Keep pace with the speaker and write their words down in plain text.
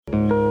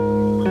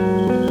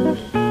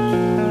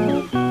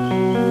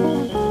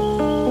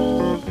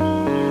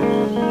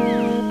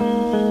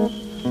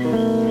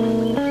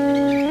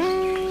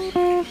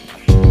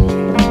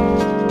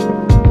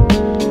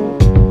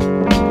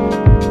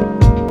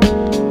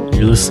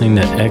You're listening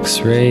to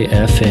X-Ray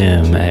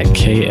FM at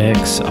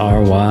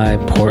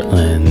KXRY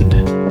Portland,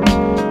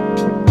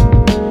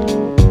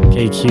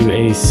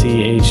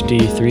 KQAC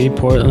HD3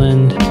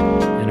 Portland,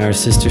 and our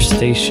sister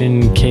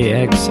station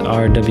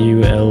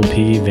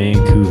KXRWLP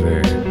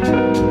Vancouver.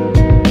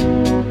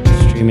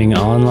 Streaming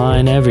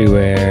online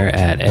everywhere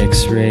at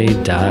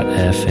xray.fm.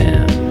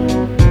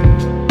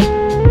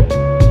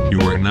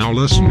 You are now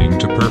listening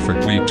to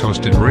Perfectly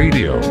Toasted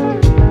Radio.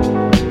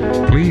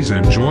 Please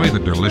enjoy the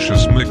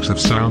delicious mix of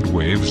sound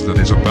waves that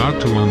is about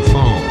to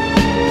unfold.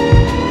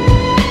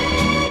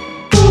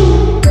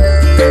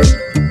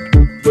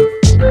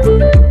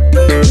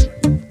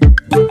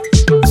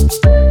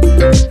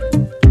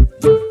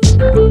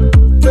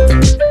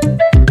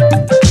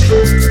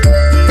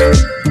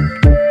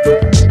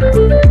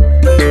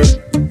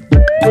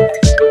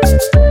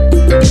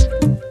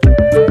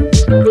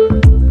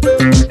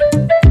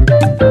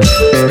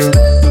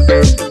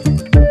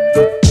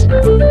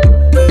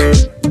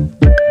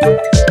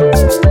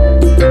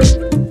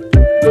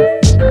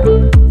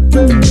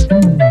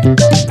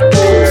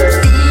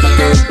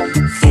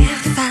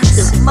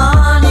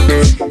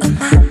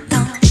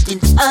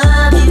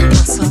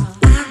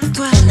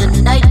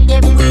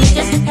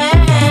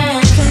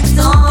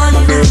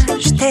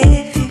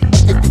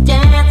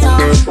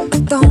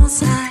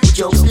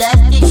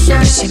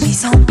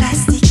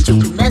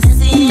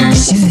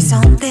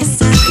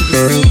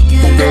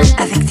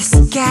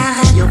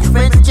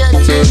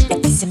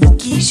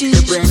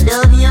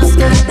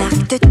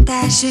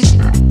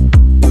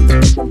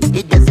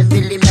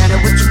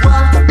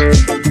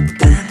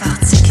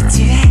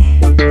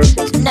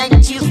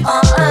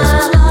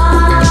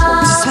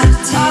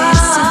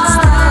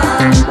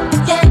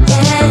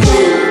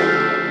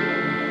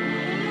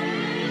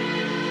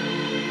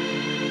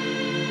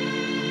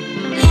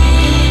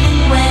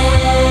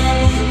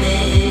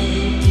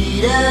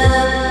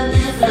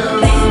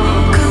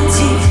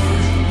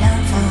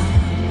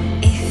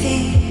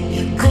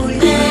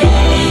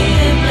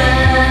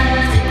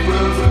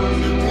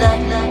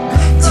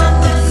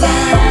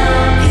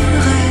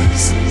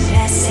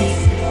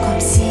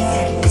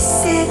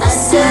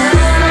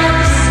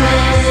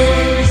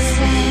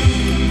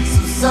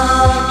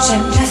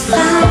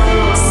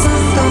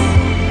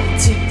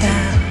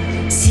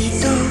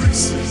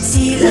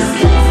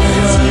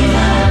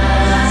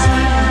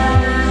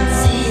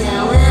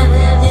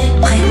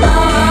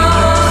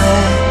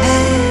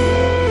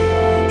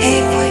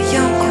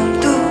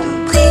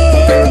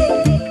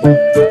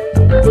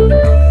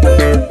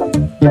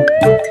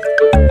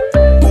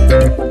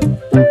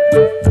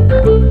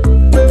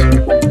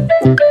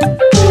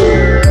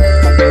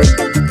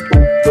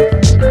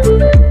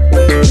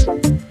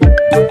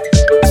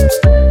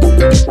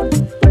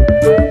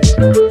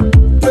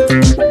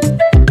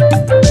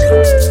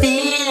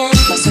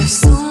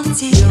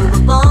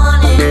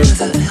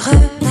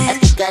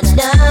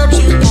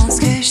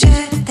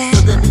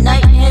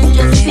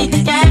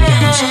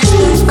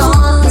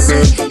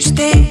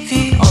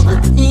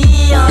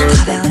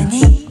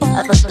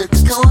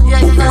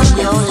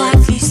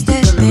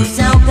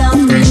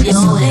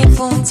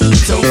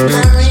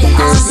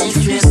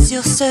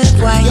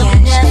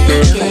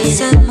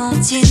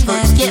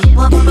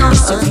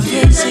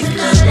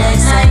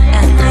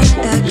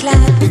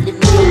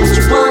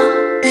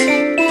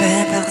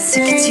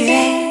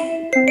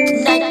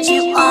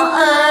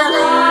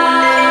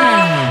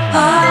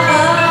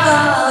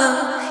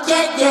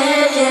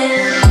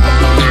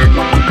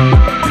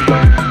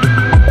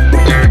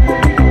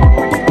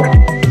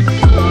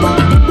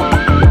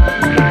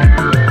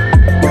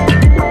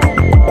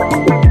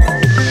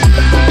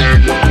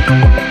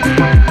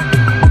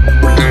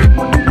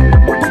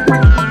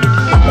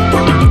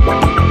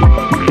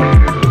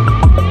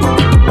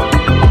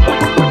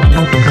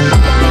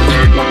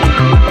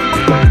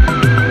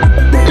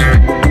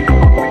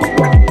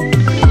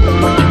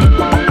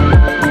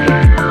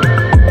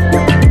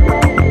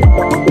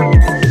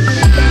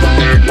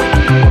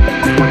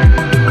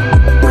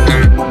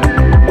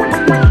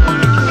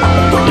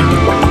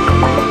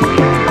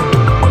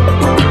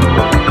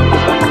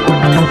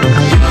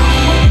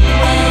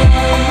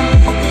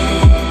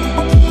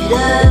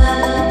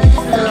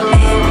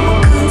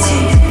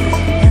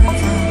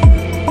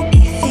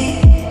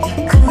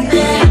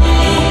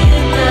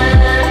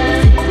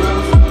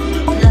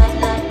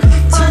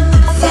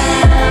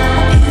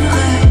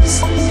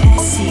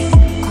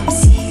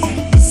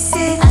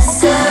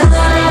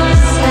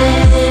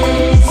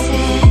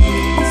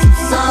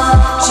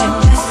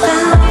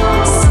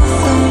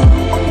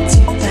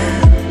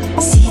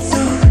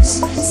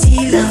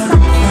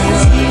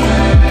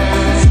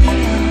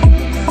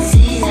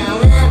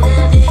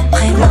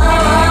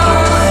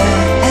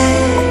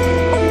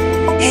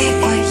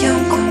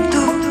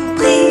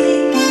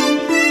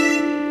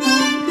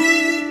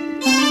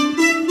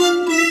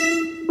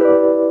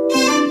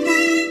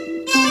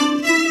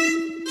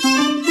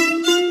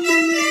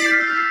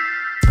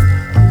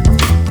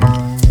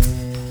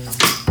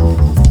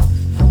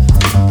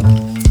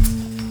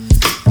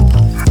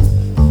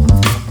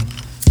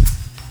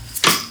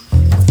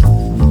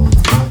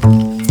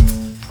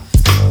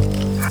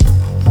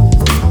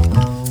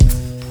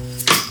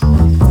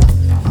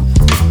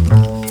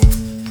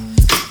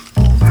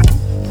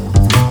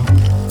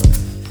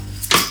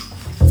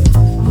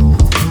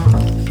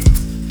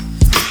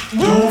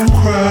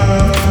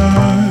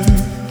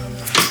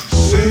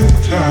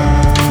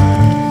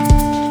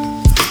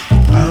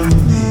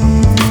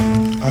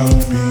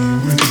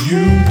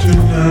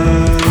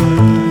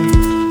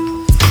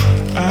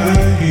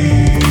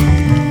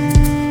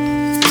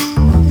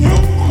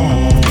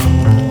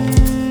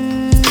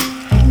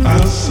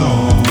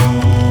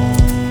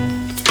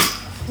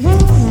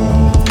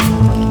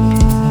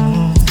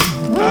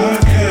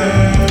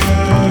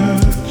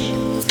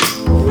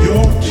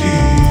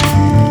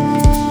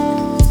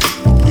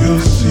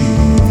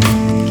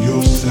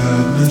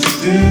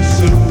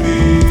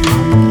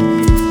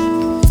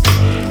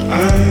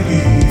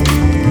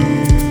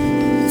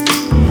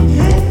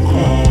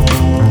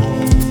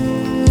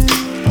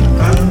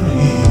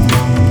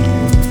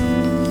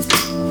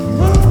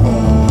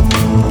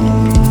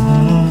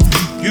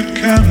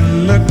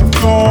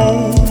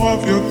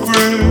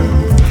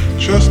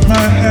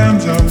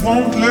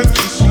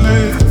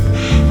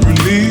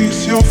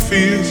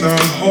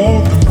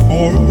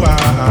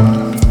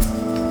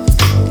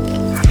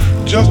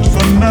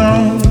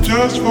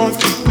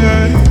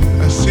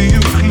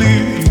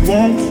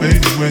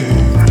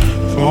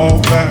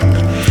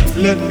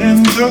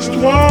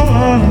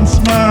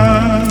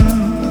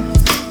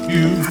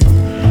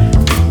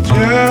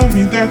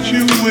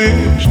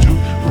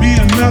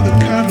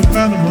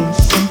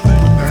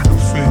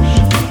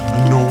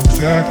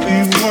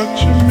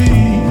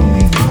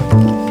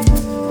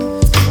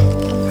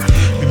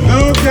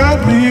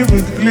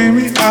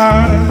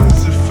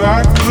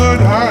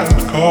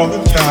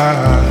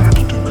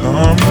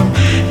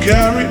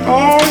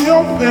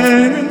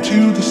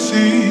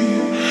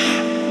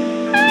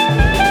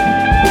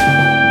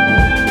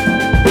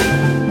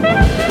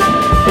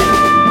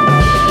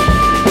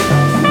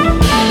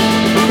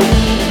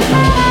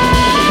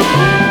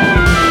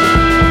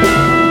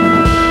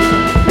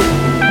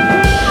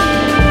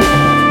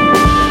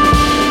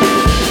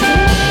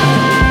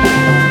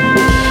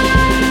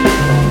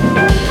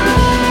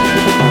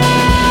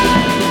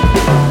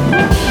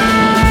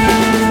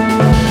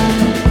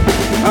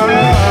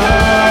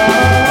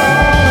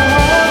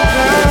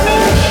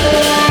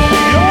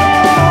 Your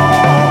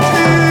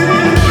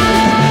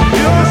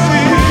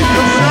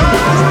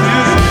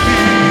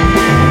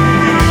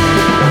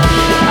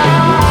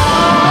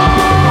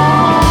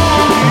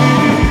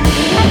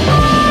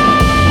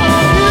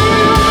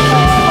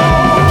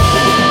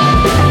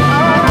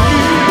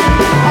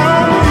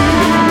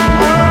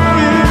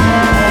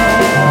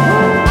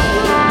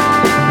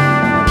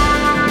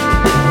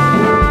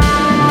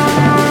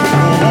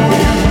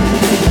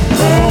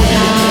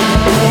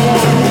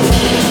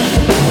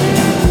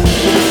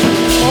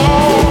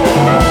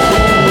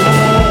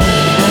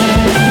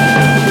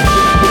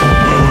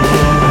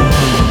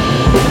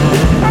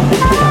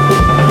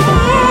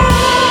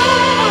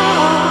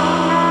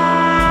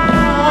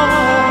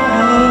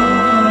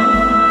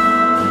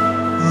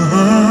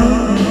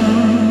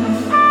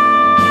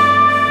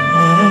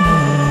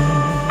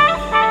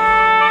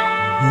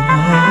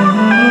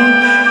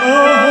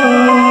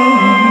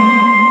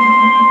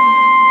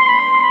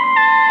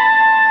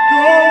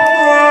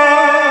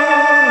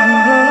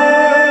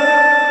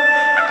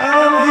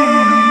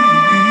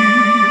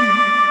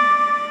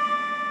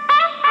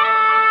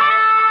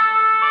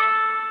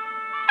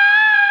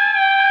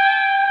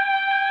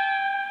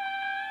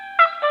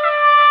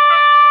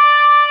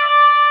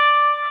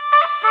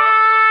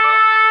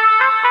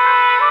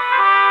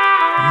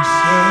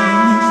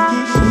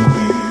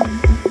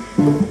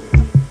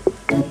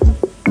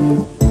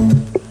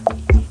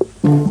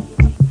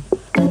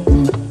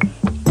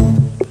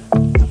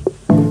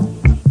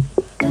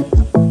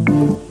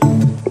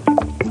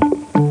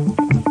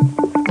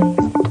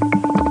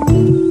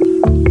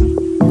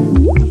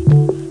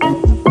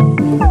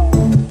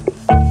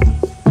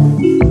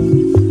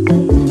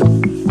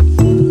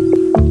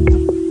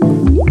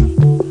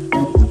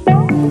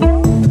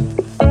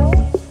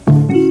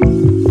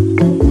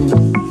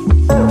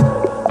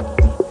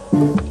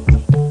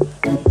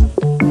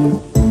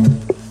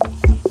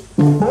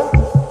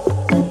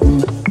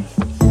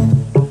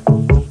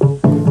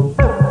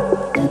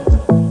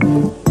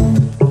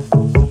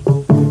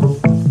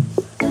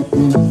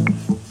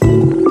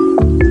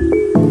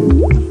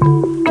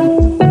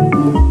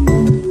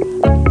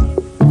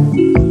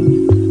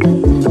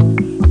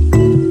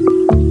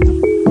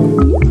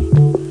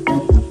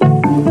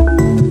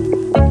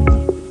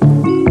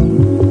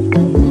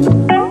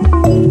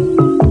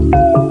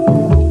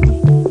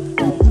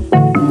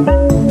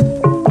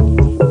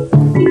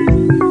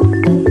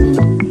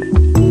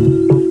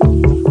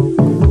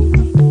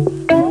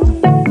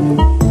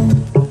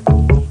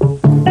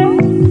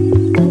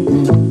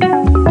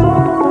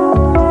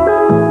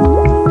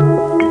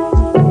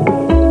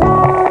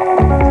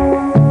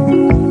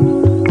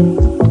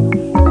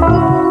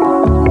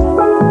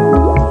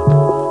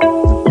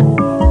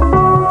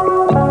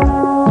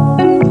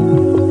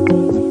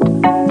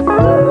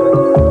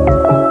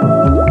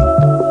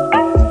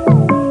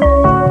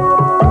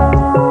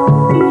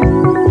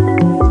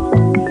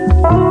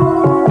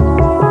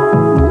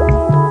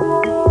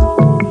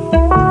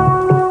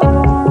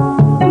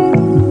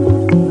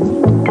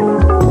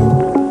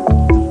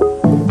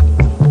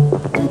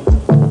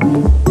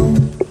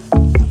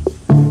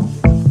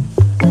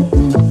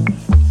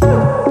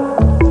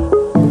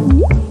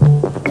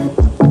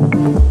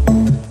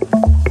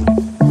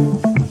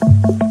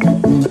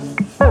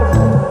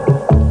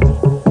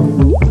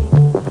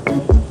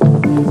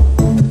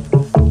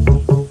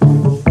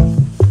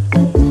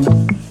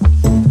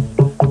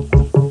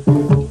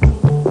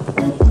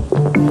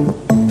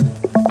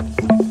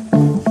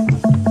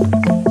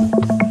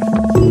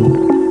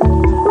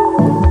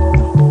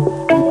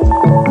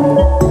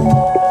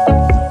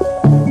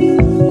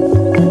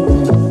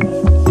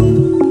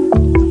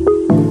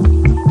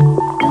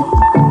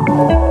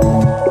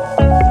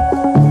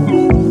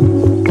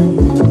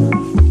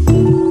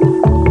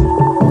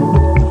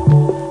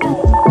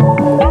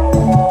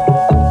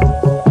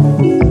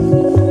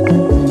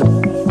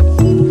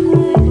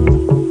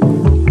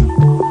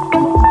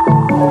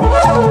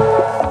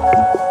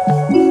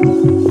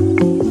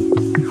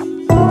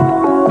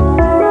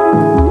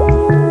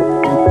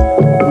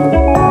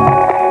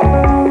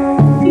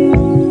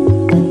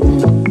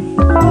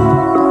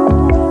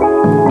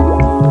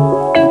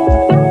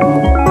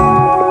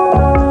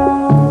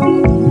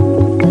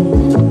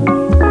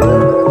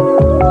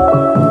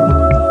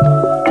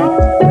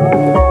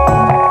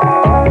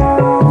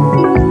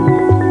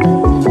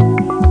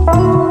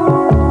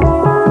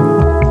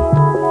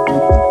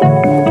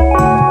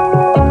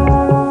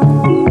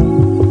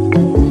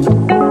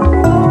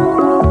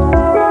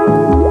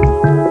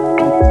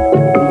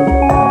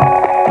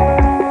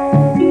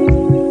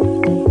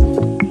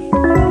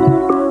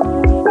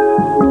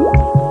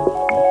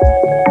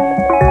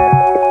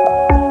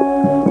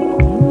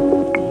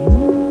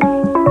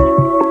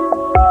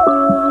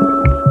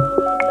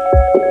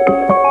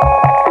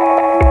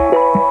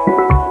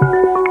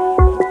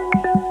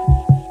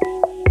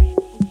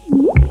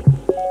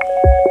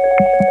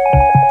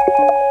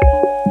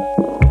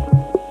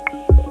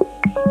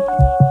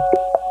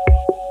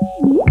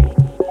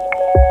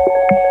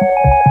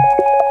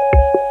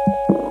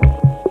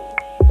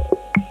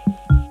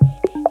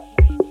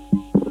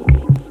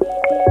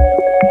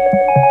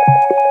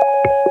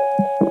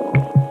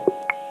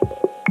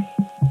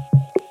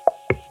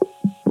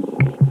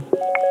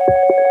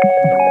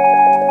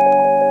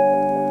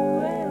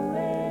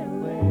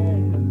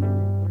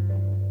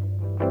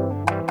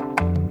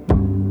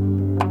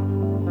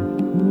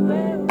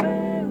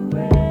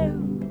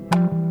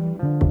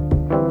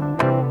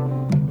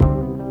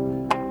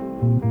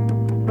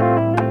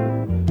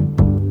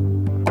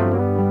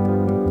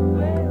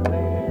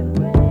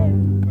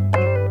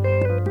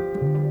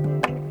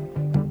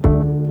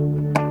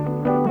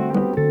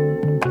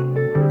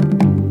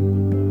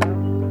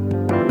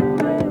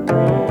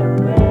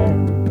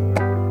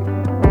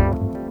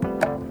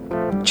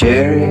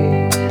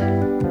Cherry,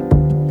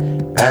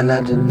 I'd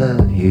like to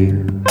love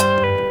you.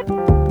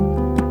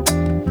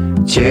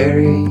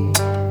 Cherry,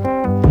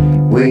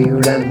 will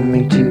you love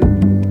me too?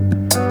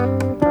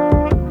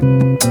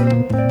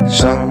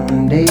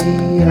 Someday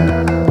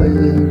I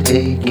will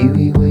take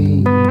you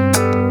away.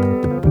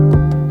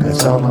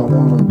 That's all I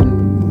wanna do.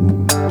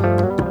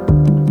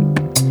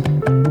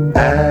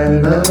 I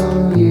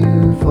love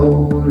you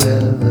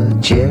forever,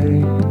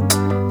 Cherry.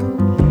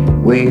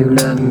 Will you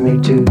love me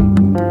too?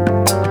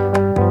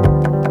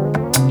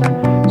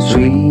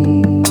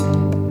 Sweet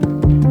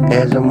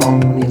as the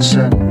morning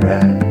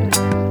sunrise,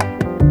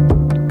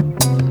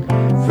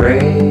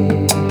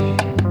 fresh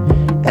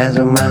as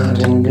a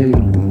mountain dew.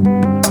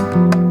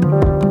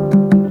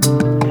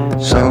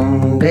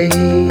 Someday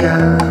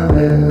I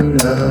will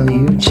love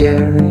you,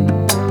 Cherry.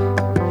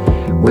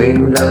 Will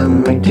you love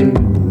me too?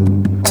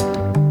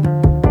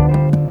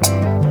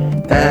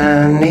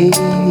 I need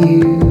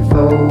you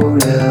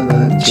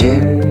forever,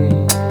 Cherry.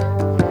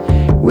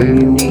 Will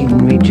you need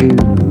me too?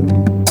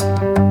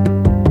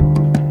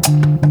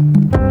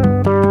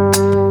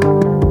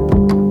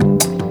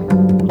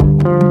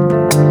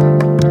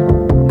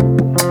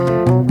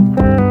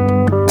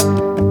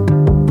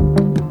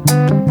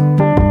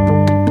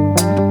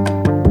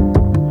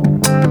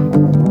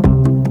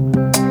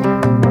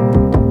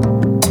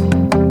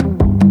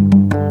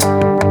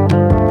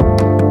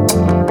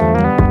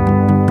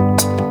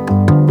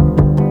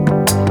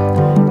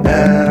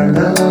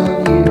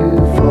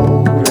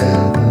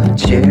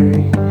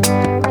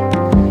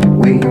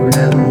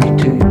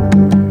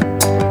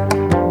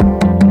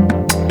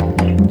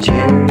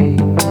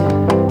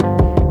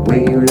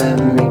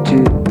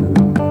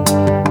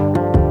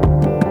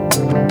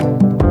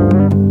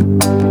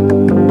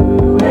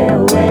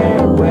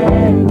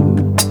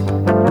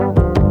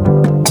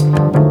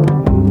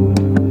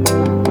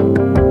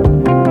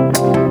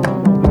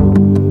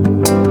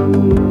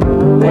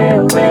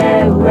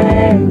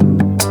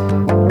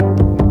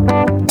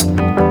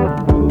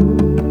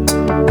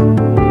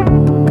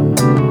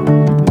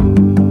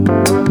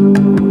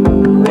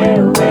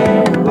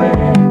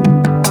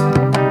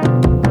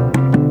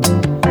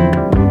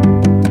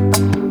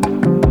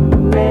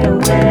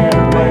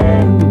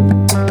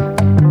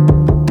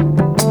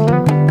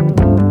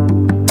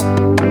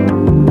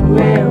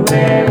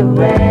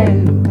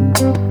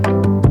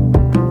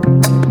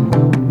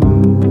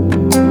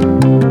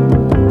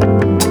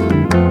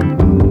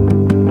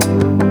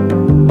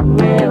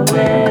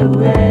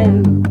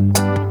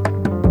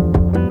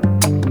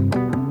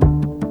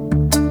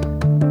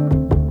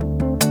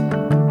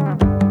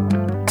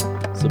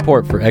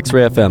 Support for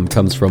X-Ray FM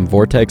comes from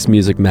Vortex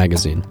Music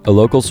Magazine, a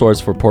local source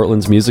for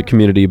Portland's music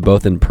community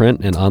both in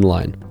print and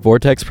online.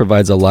 Vortex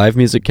provides a live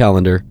music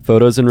calendar,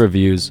 photos and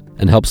reviews,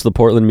 and helps the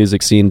Portland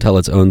music scene tell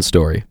its own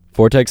story.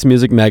 Vortex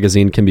Music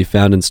Magazine can be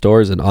found in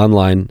stores and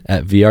online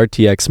at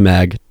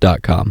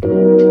vrtxmag.com.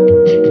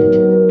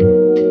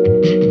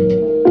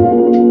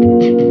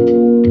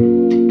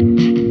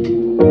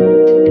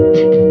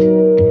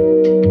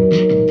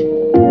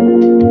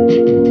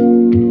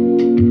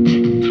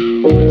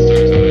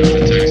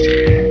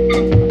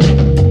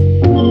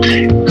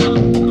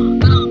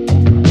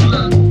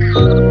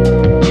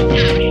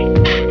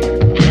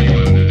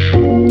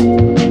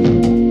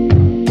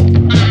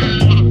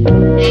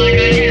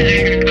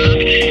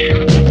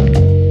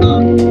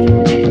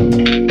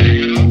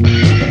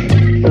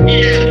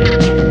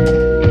 Yeah.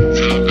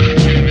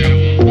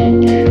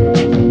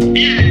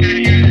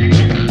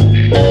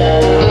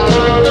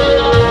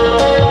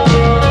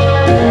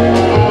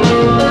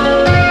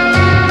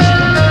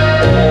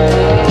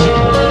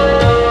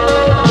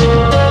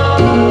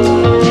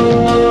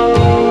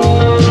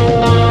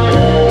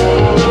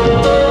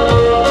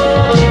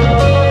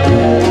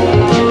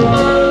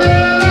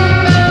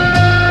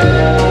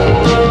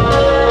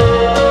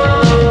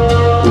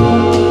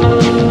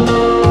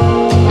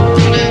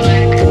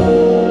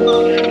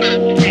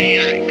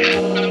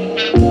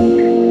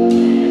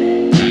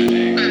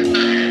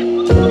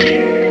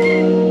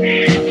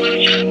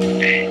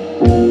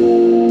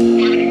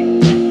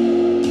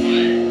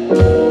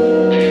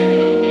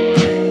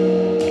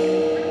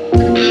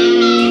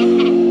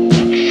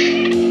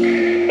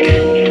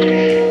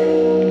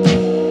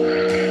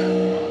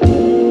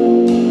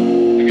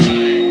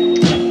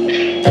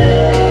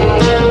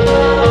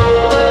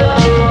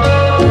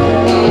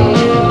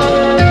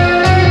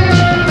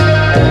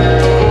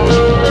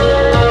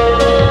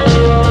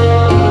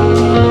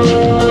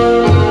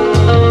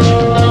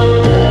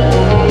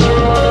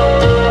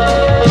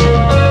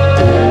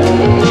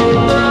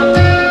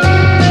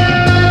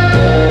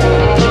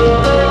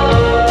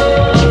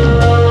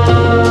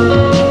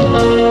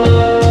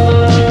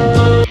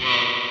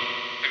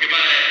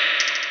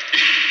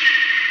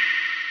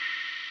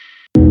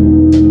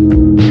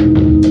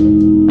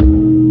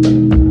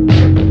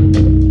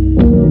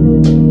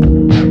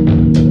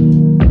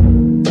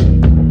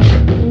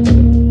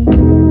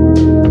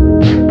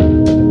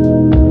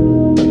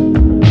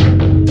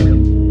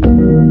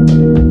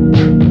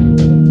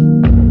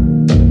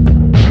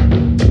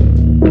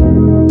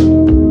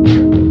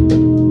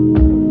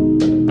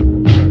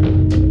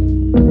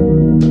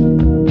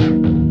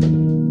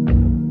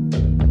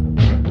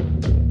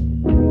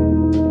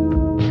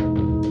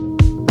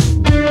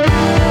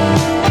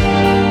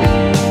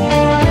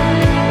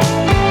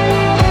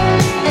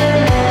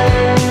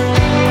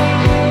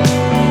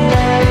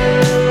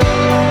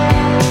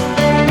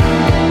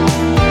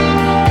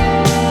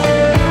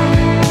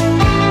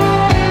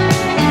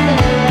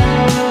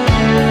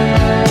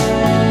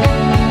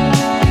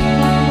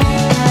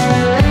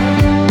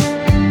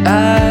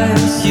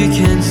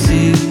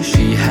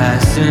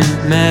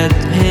 hasn't met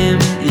him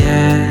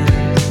yet.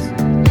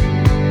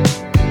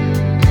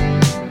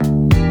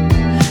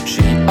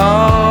 She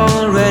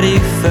already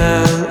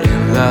fell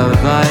in love,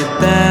 I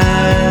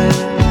bet.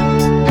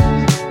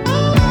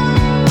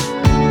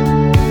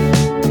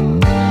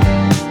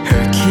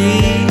 Her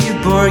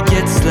keyboard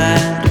gets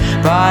slammed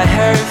by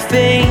her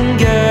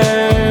fingers,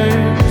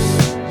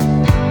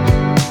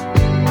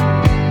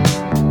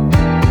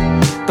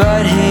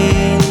 but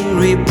he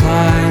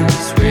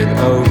replies with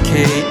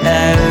okay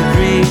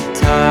every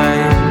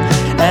time,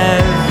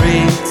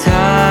 every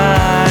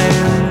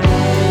time.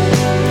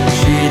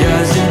 She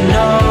doesn't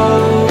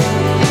know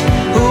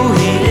who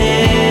he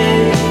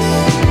is.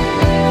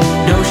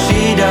 No,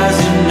 she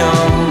doesn't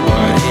know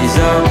what he's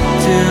up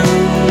to.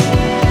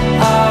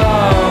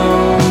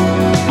 Oh,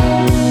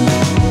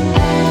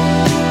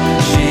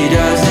 she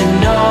doesn't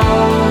know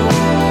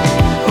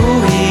who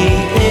he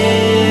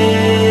is.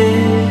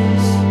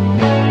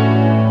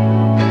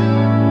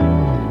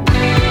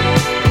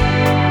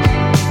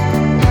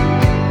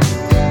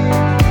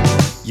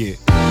 Yeah.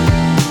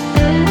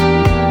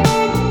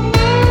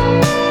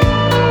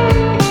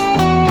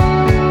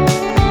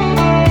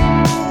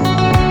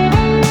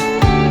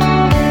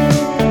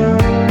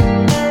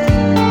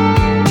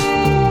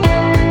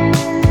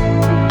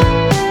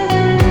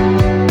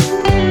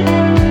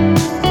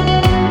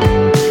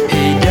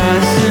 He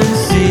doesn't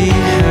see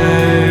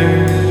her.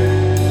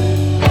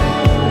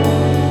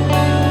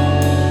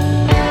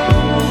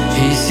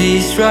 He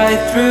sees right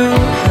through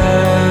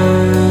her.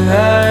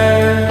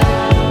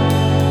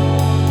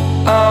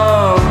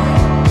 Oh,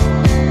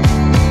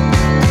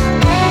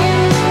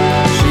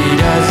 she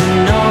doesn't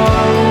know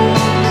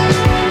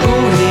who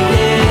he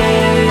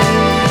is.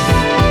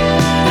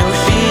 No,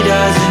 she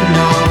doesn't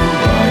know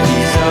what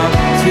he's up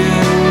to.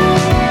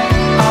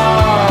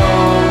 Oh,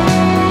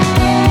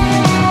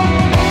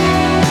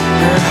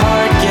 her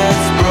heart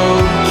gets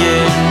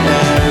broken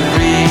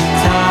every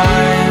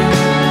time,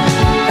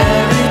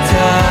 every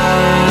time.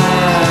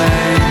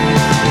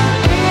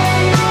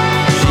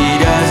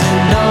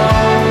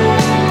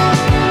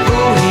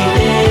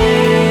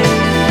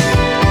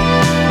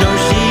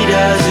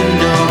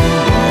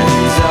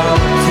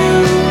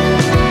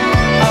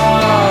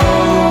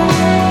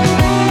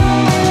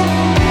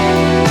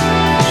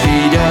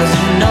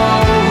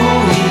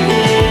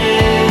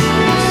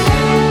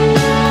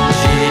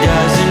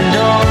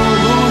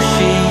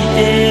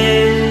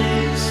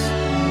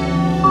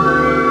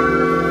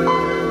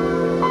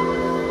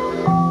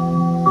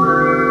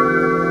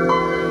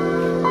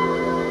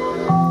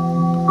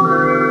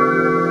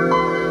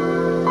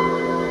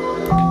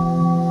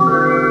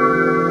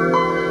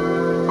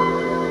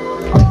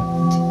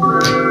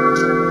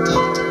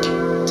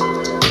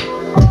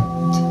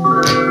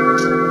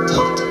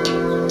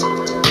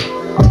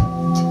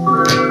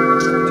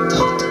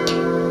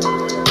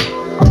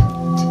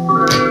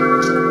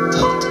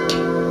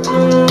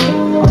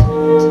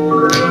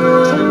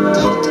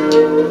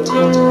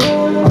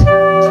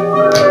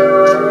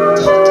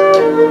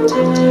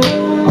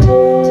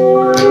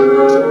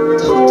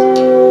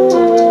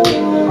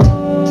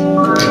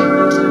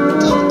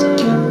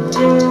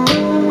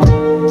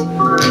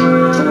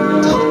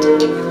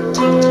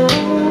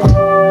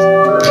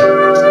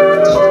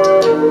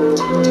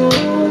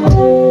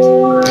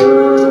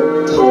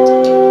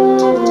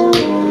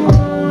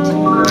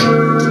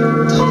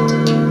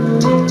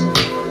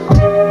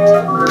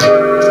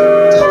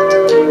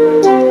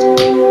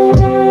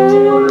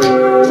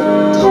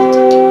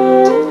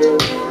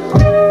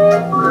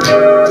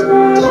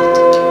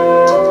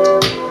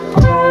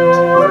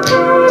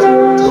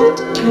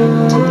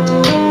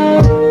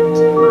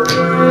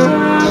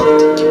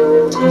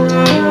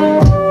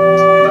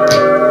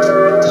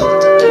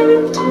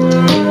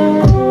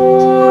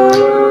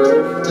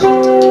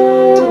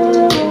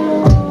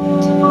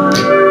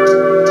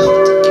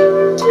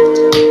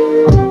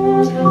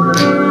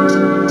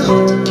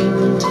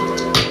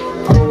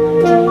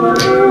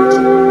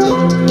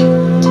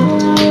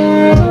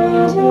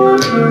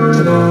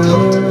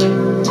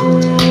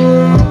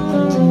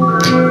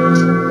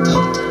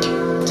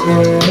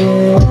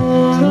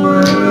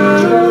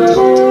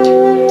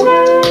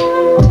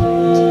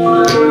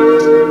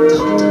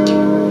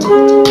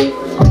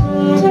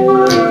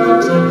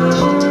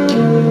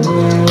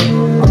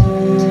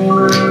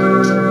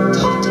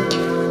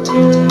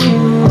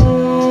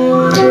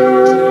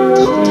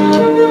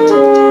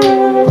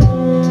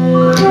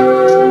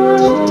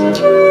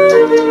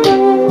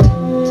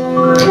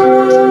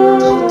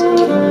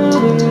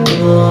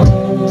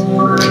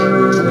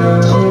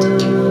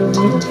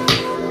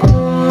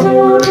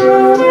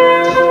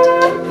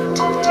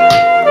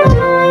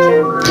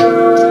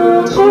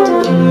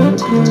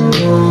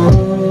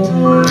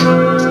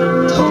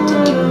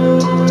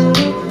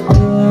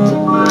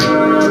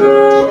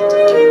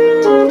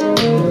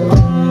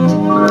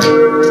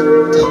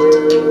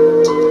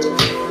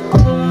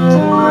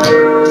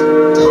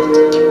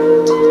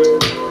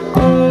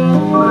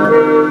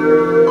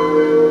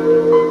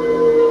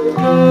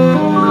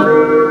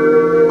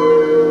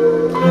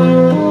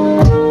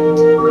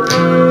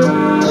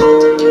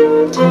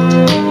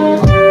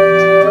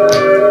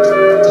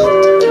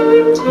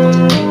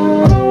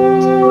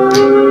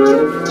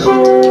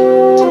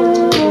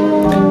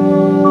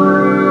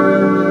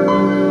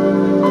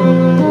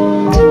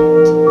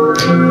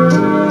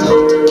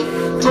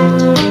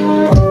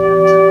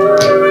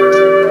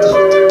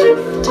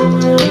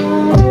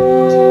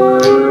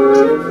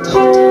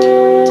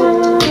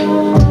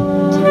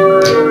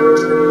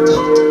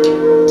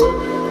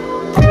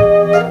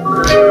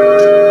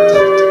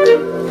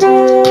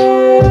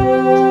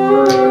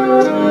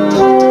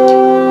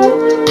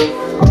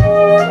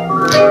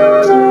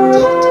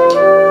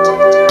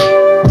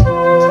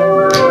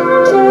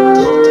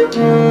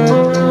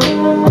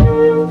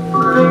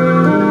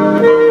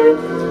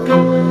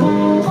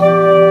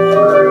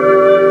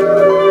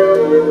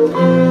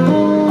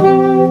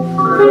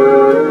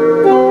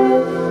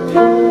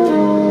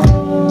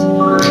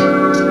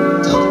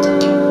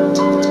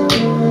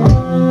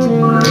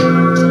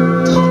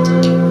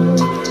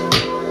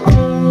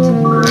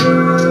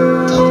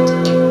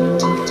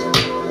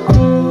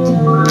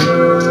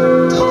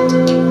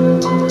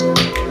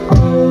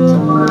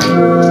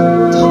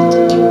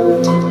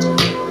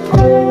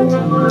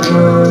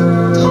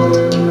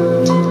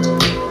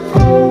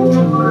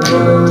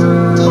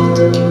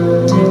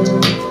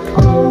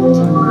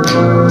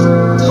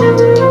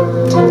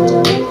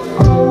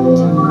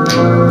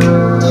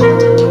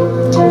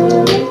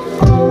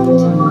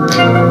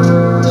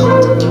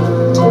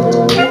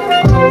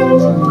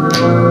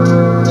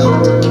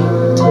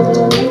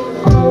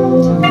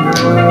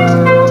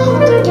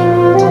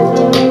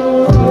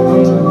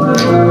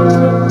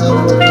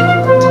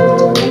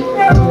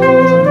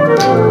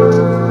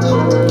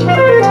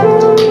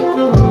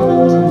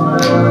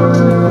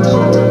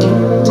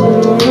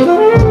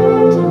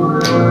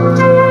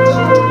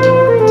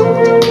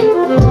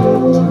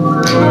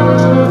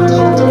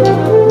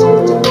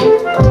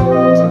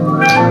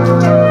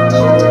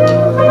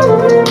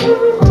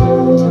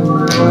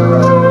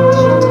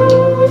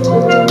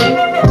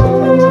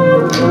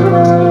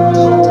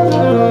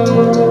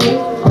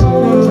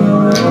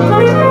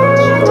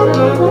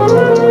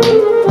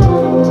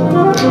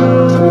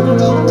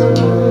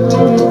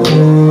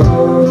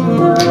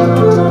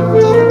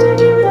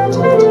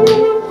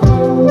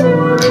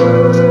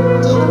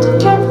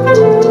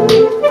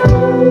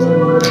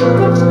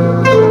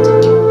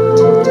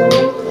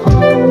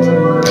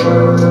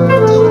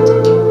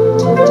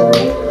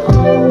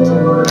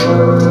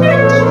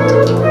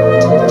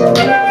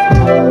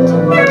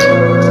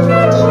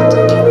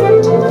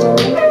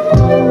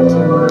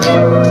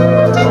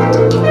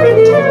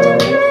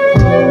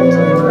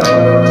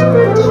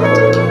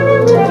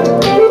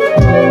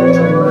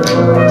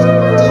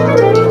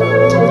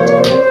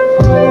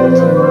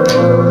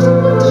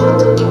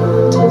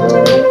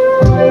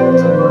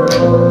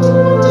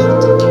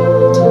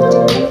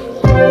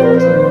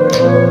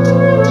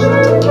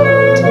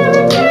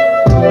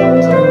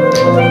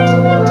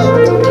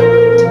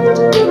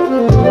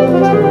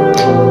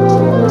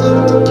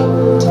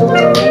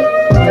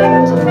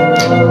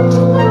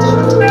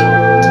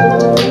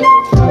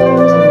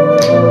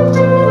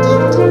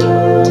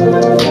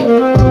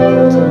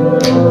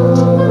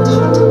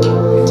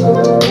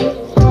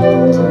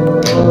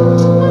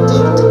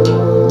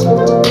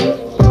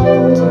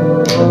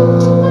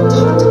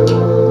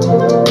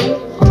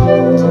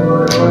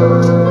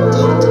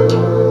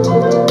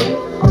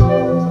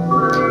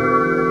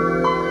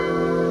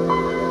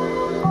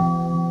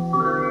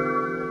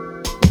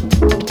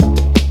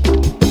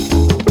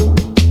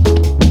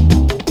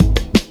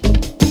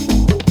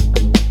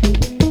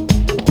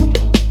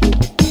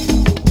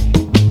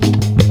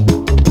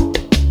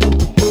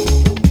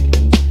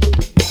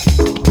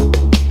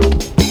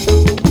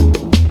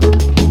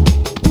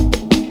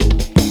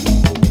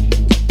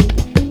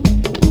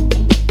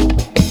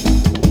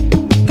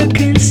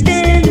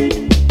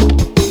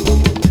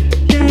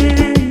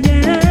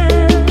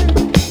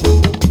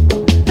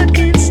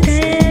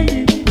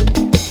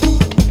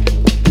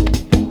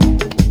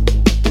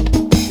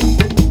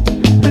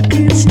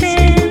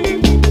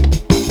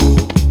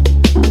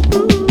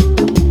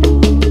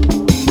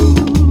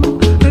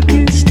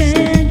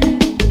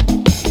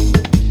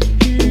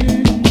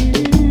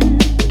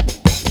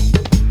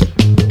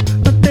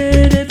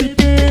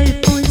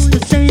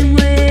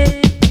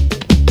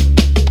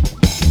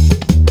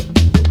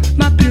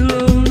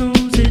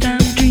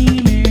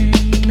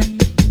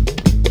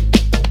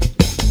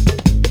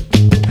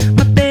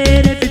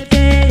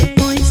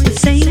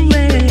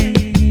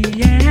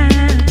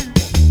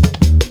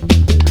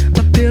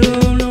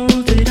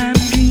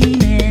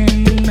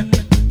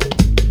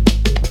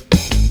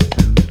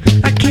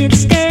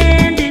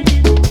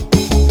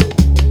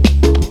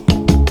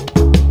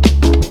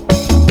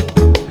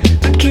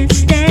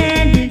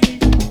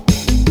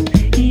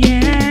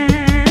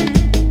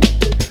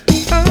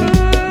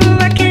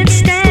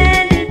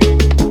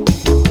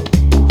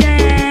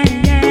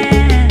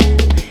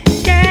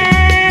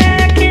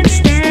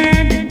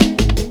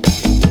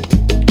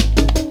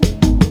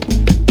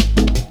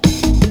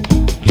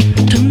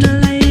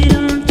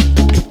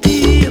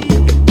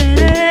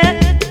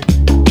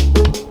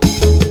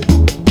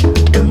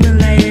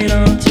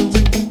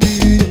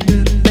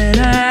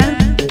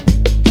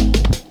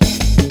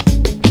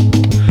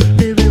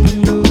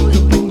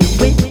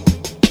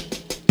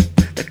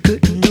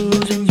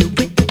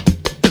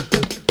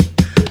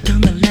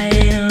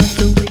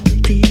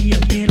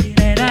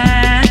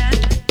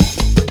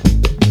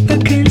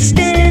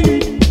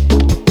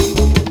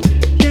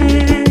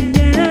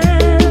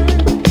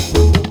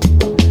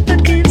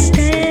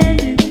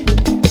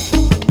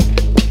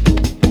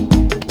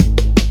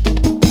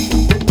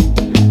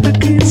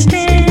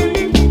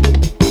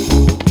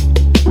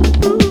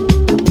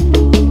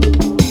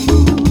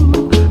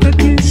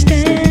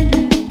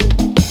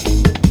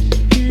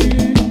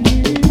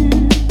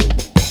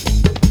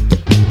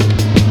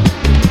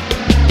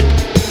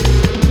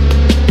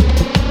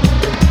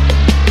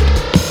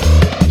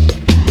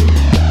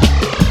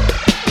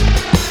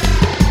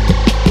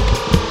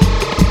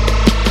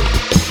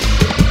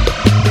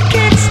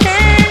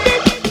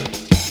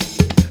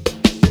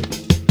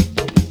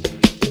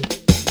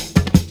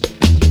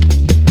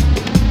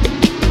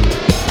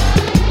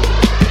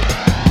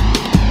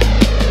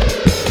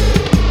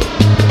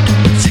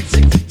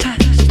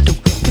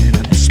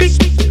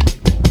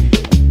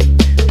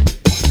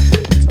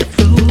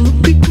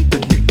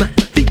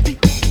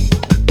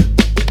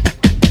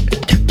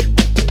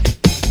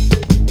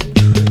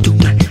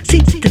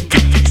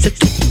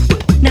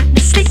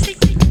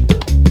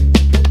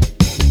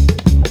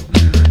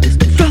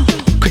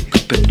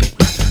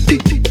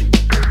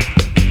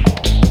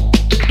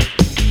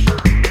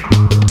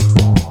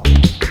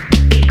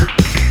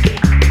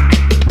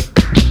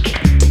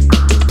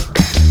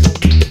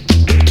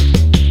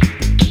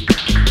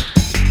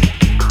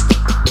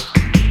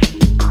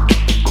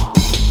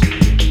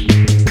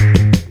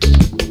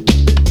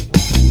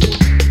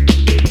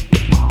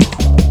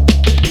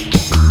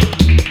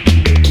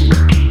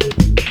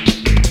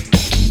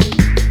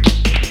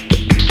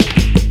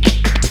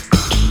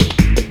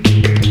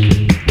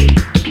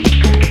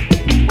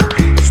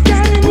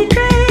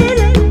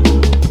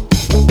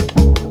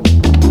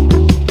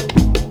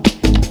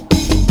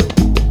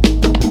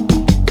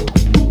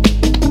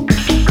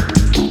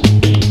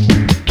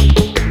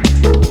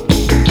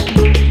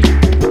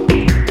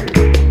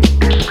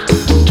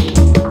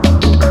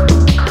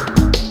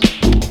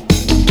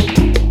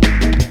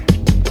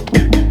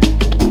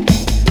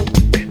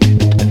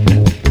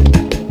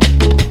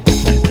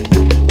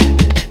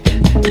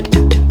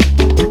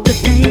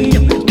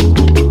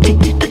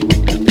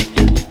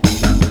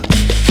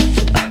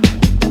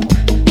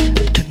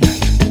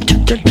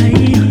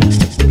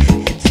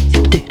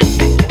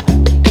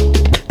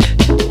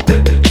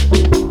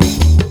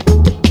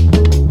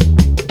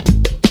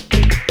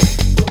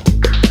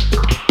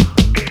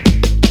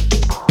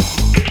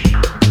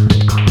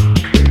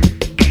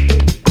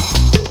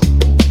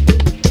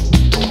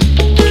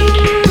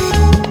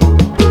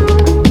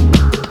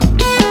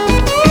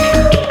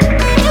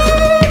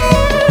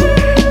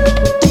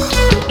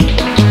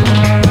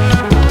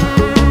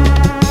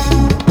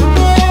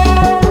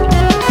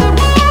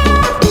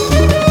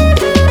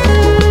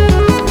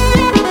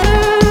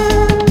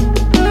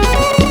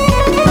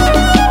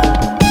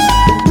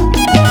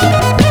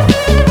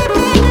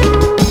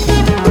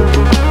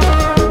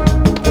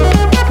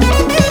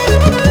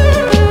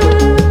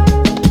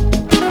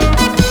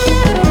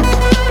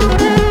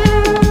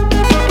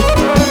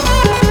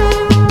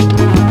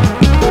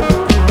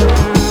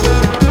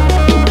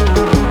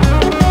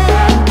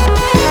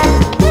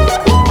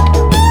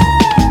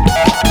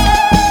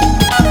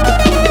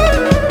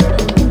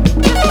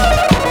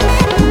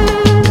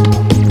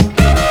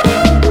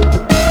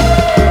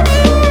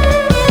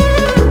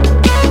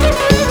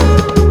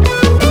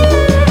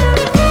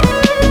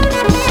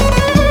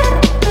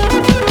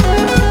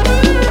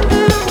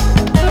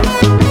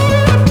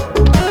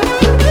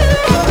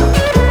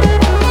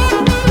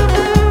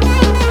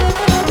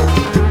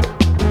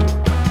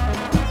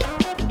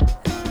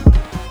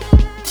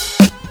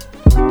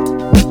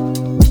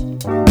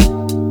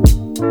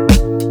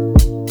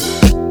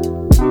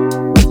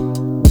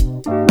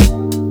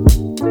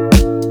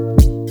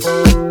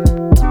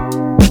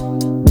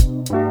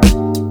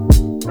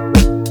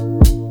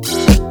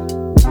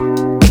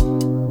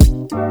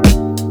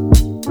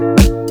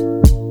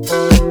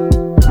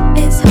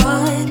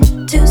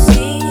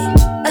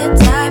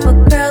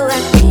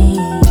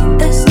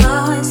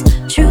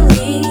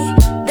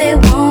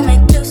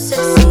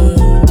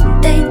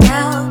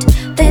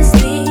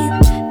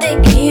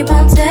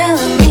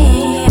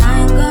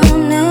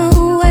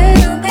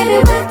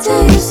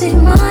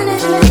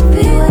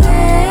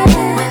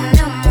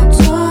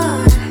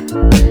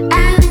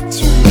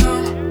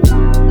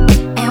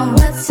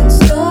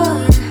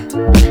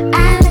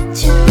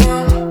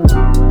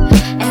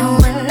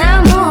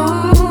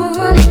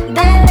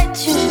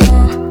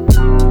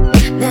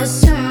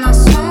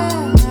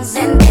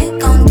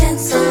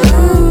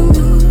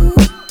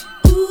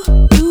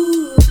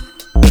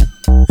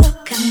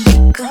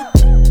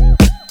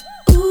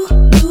 Ooh,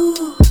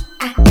 ooh,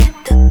 I got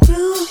the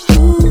groove.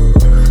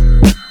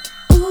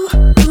 Ooh,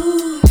 ooh.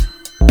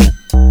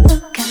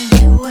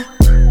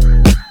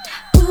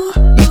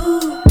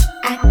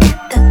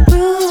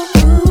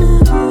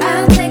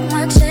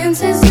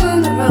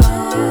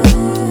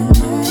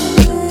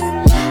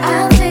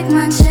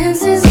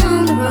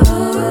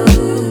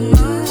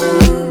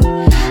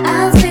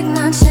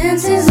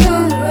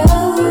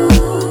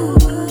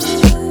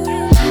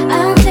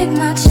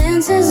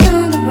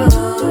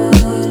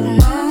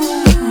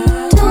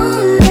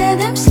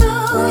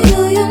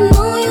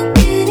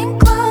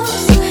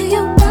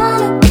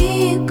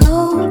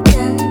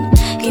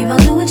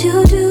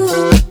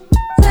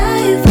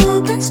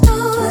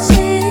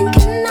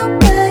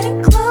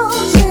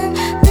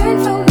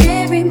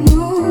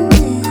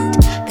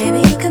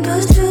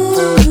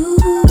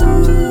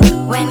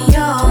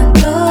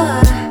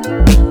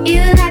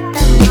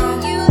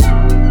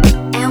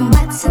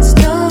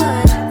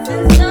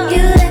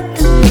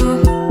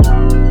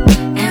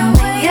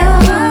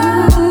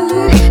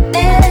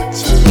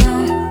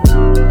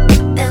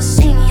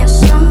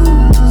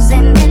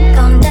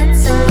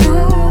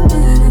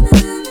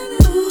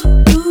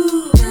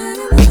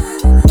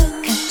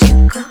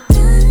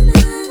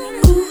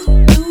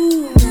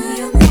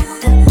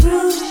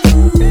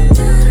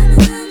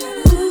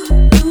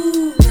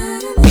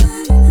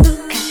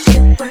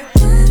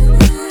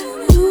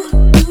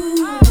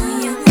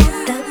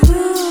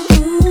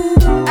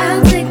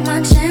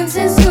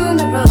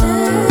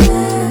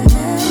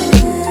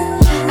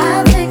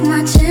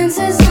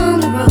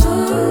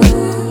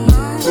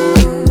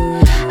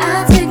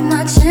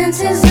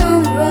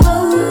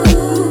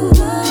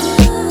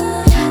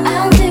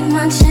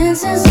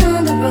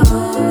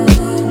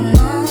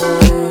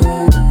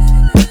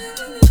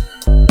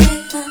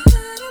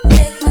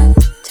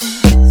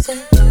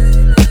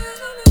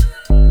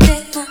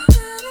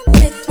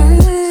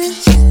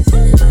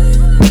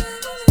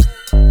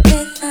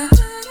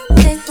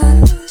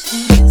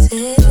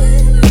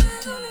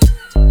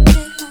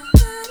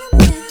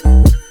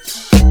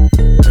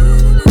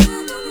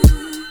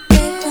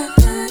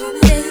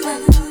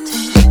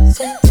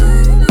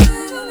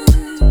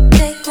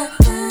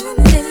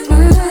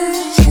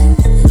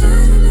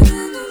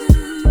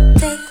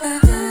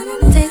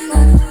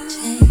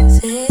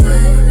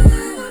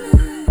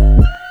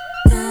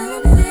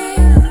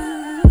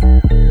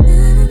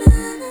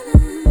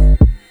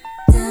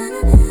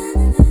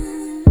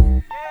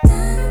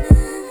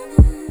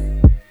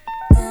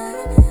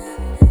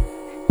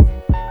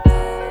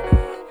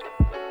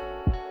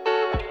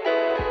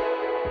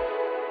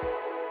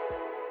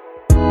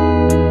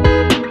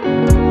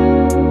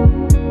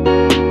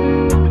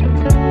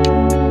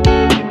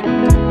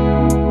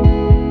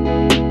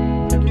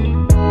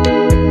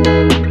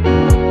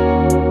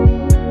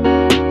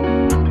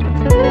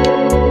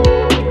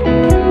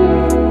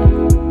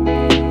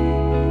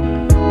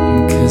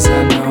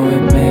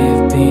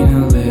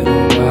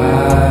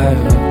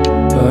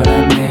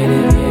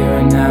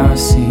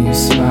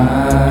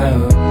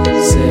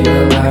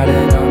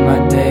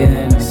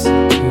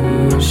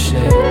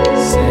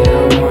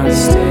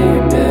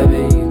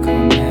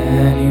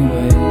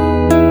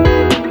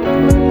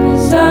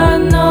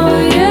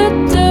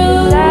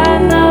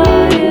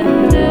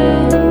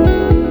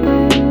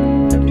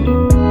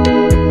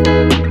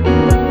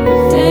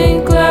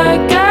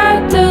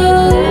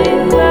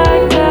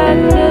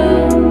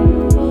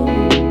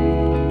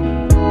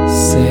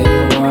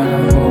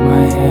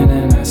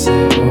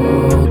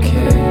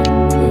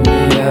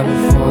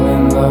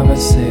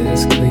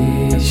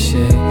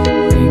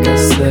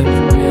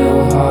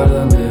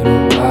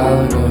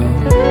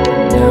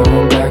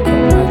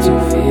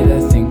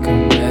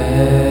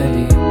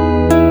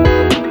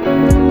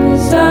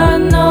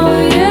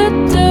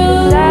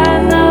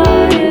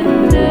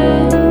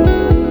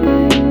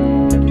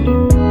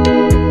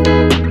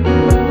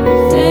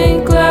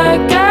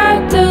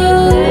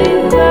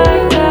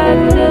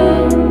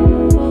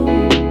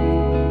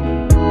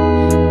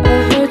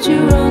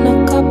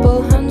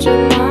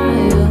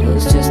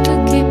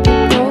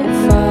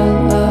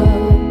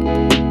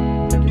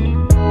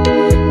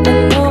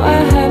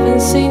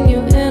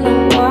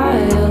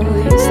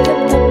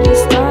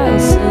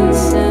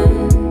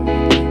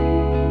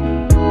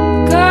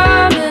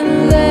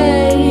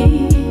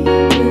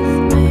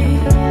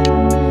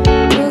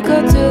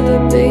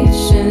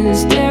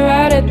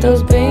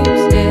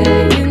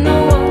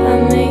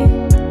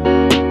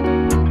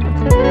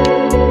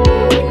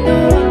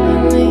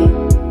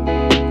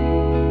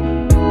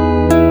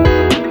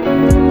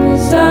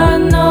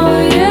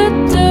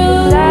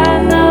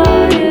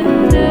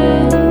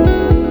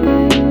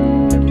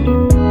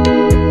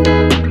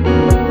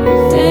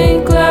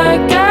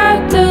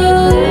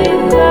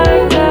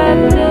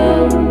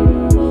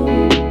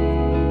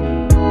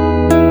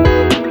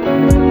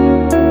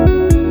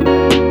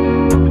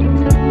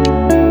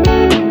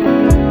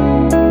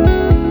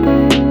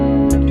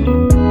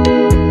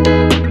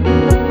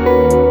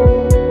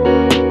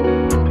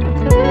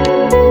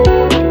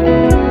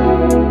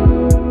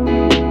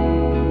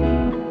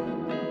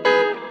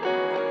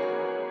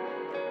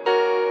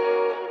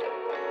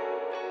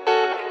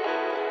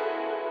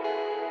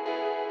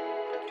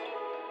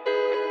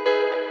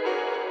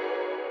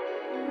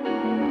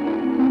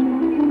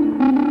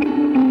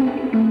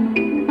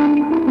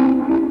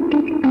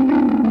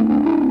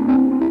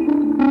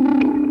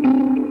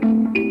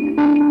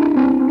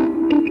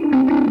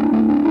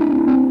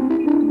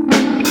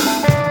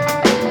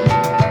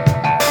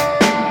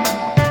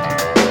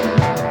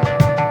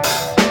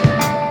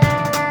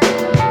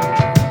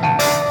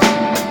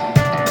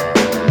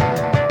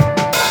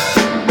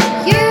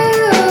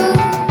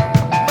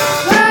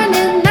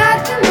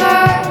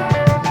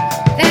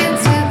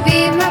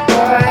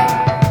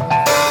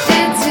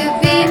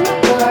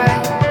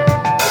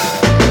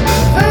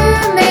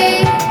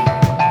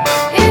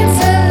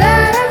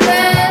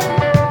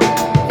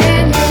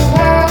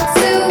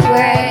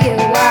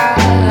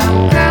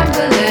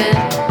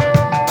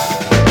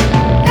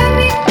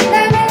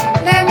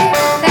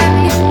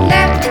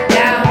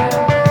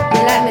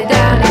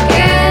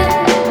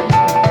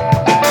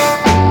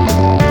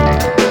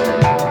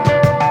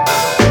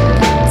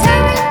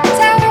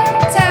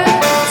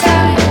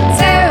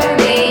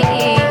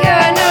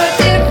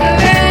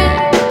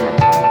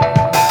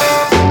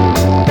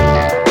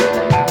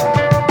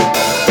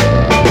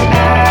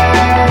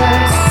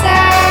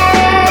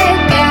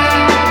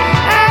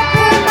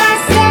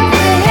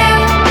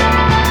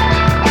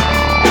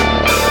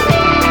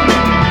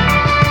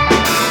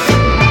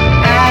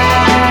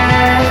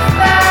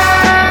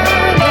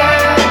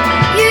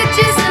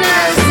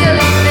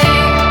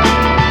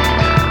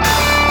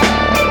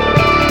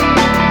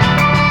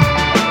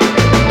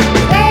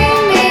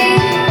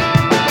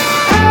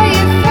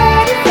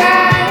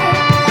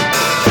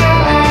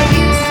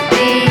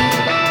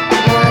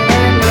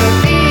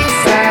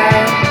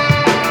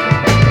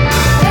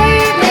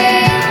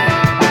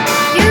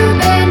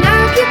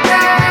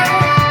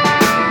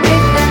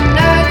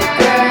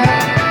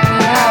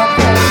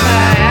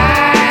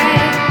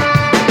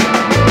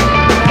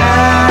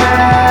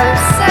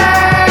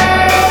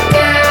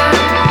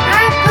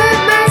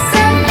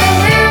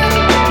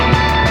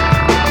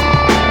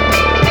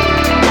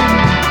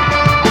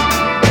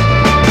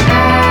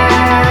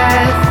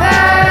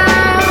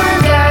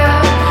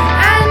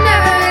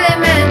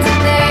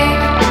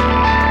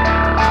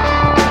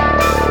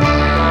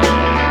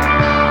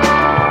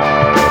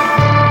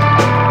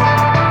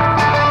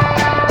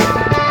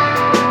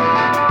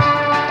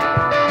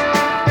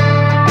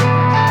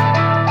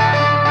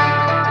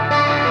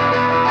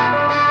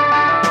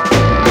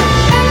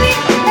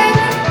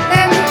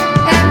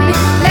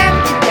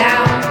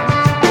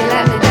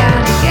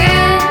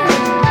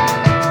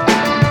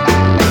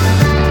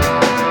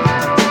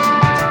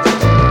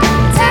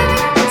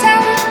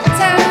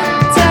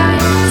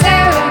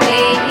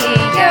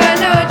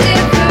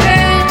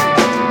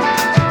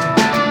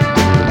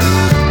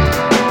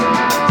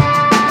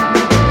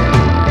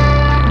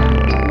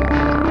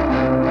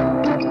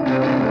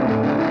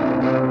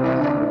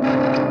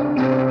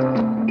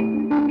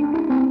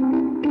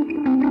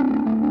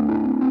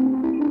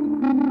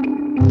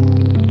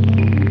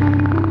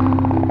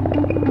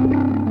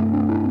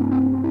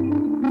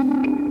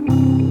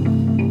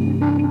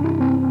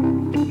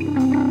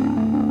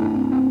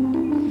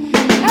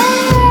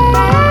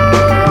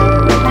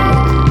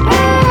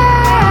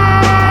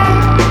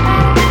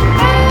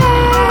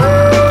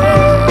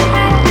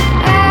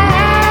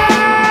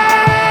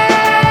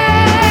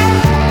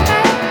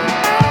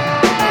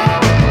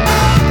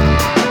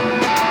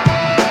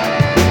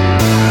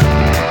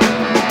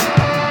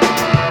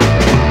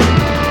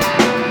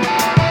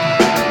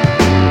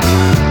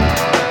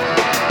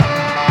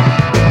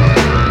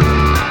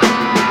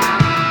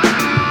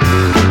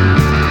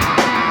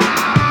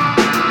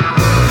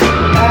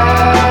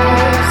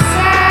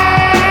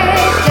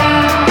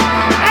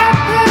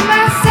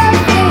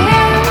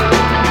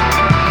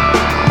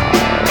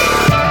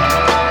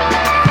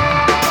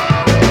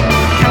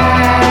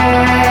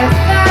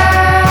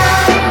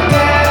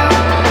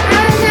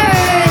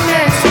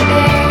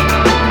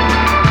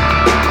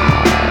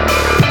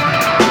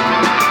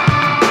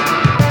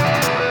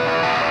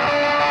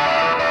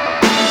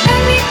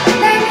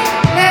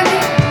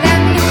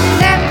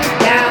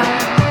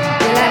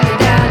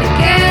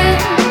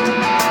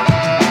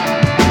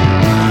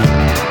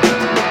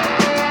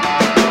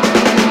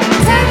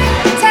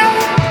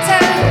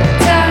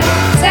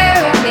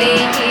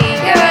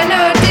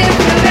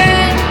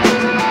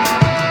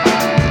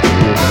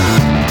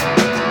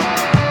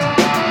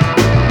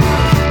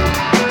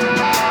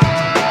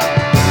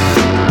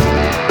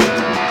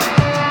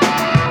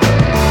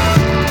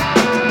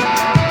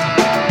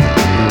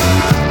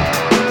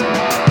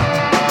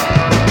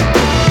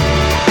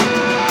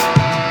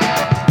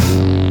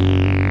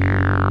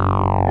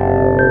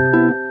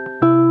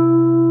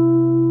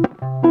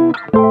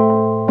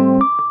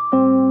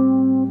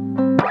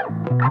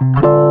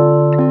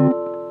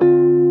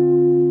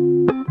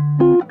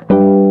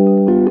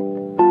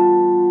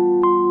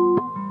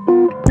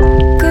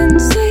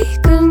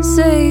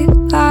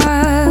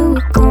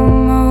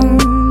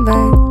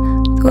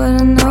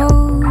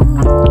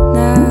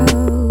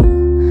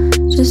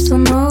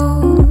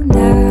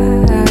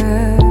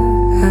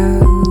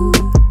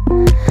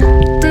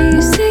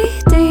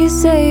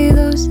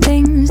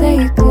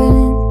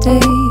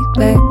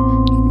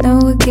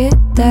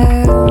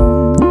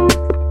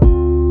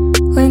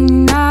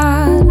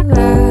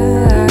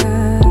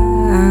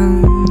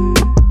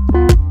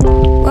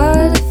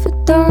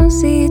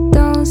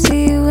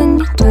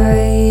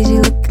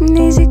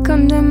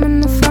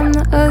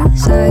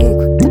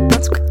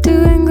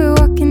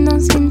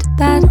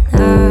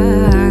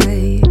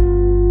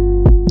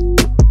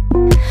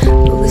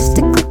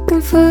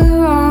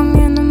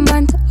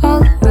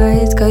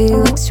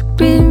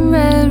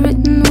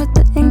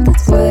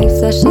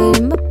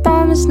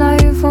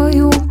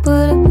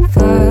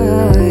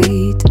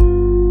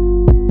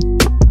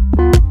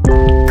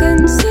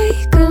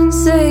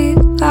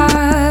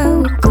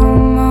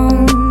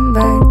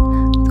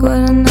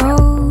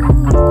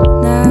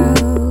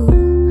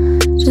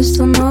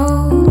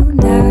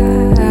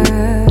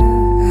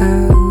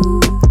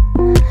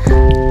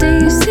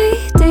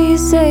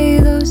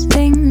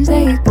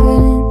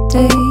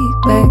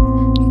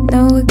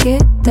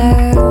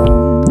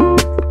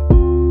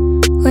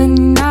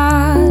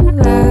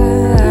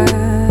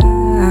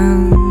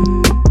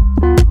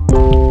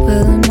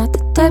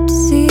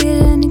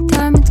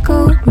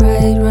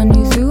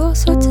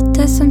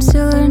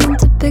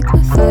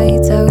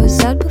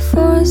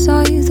 before I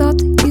saw you, thought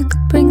that you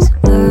could bring some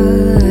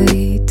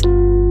light.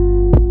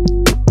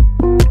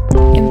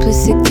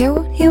 Implicit care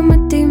won't heal my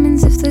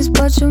demons. If there's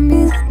blood, show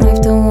me the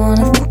knife. Don't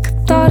wanna think a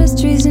thought is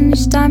treason.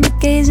 Each time it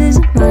gaze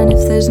isn't mine.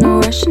 If there's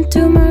no rush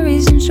into my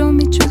reason, show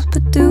me truth,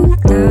 but do it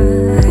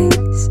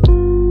nice.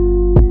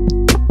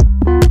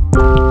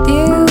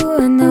 You,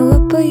 I know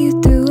what put you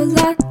through a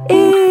lot.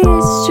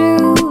 It's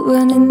true.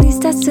 Running these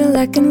stats till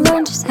I can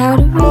learn just how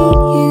to read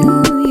you.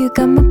 You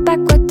got my back,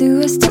 why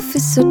do I still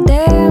feel so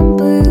damn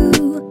blue?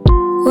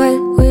 What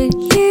would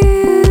you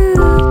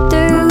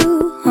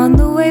do? On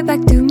the way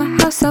back to my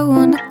house, I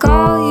wanna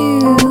call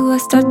you. I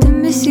start to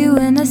miss you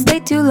when I stay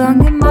too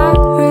long in my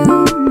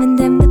room. And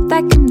then the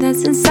vacuum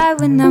that's inside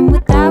when I'm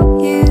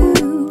without you.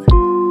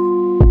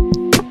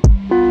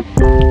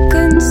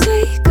 Couldn't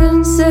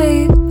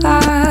say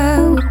I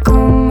would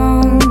come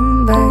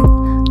on back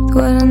with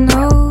what I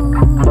know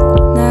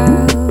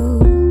now.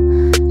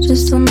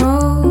 Just don't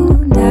know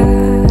now.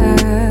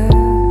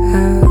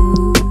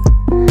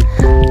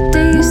 Do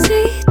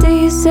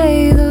you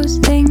say those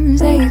things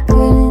that you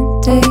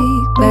couldn't take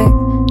back?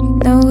 You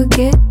know I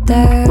get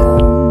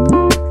down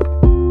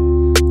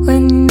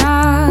when you're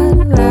not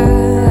around.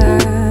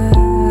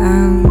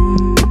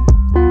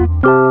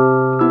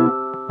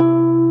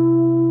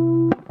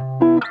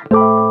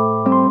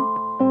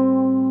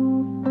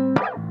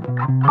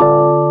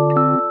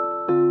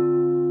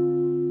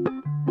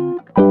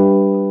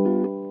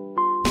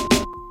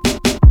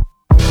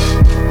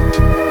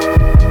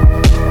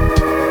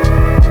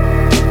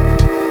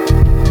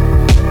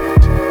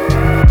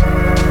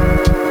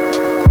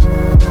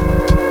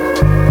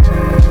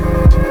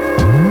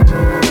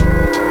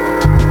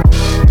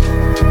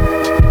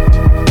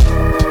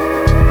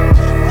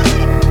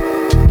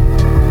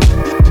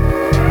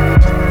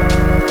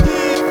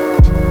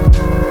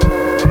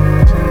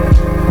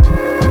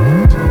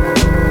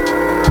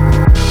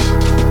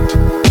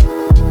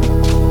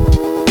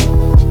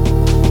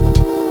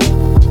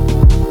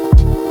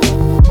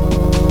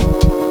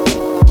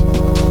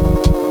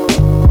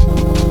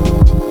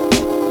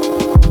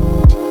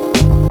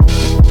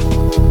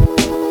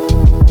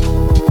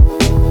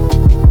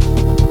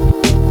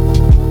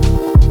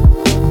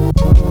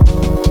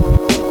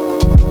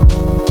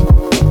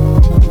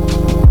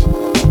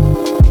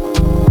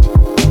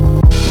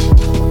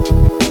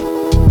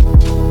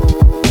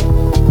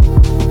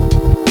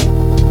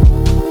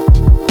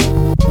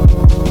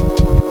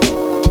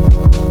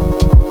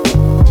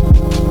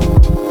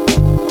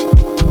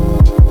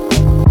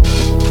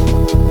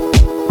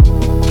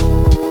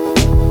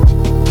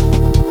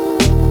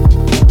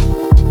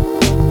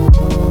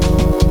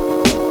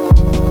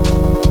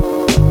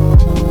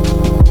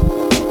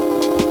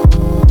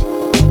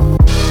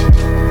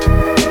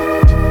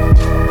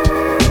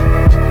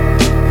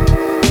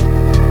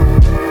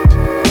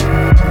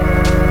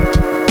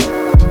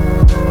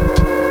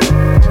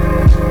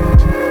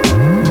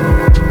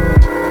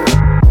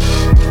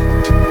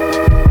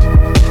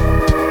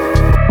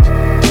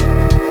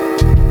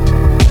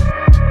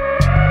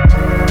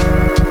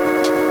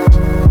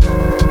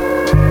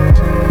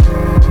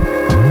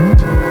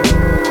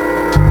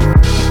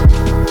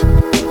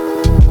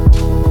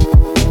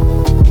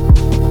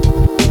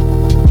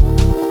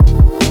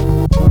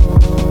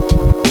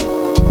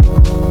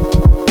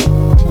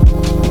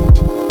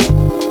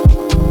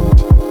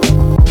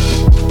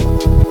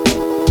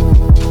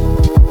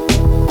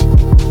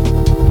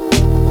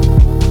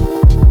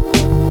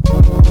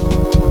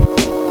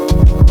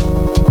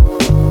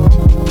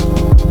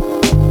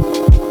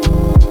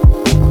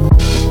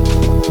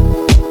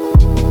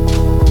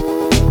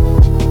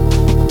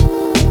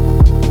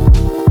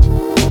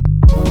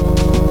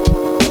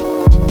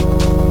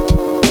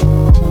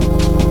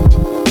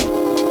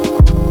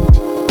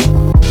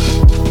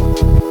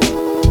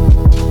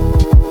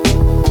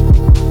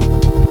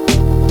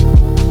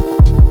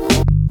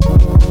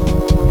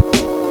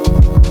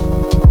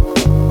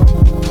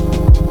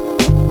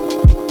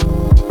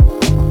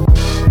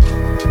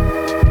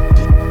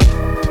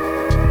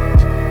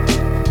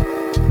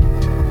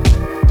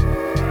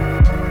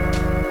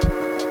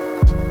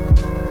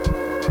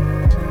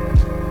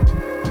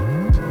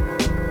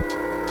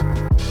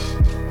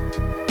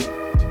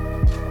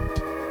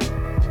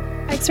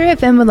 X-Ray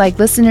FM would like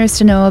listeners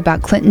to know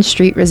about Clinton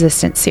Street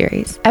Resistance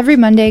series. Every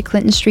Monday,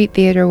 Clinton Street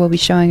Theater will be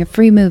showing a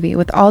free movie,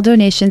 with all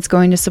donations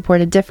going to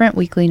support a different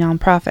weekly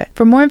nonprofit.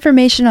 For more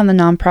information on the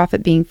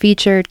nonprofit being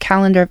featured,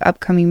 calendar of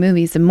upcoming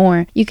movies, and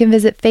more, you can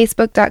visit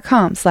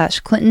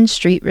facebook.com/Clinton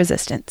Street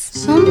Resistance.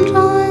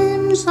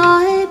 Sometimes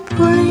I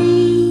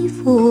pray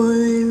for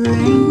the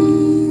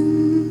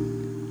rain.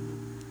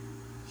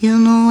 You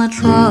know I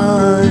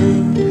try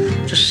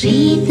to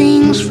see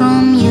things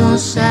from your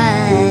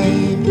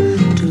side,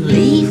 to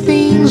leave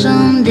things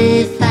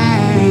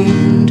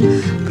undefined.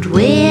 But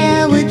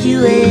where would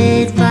you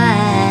advise?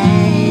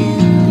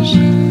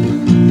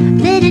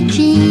 Let it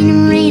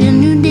generate a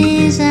new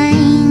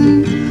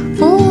design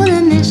for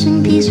the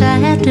missing piece I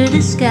have to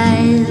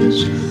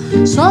disguise.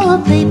 So a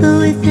paper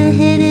with the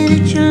header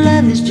that your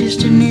love is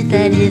just a myth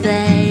I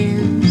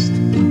devised.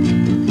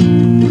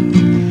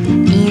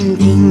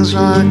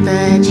 Things like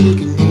that you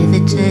can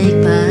never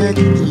take back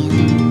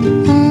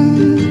again.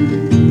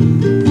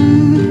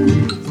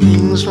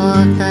 Things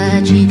like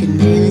that you can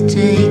never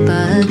take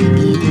back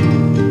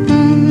again.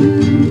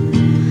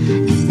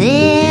 If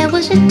there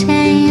was a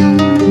time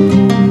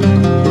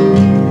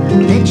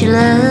that you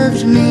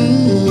loved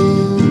me,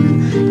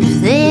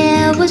 if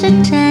there was a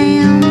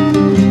time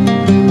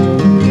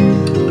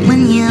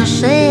when you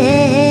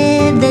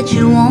said that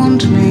you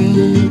want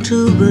me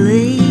to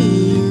believe,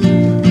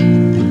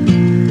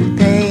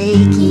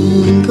 they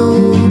can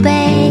go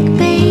back,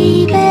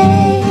 baby.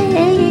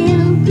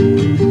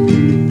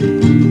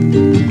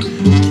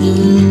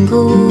 Can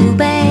go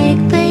back,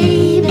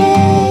 baby.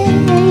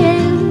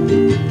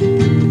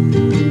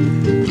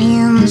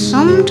 And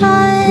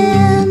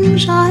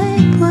sometimes I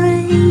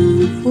pray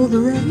for the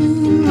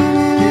rain. La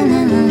la la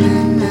la la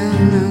la.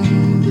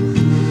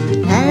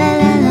 La la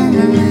la la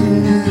la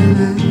la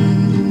la.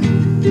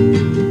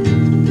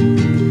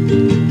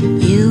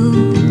 You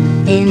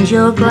and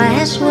your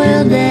glass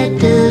world that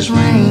does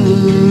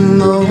rain,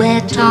 though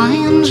at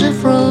times a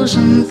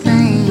frozen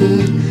thing,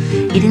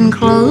 it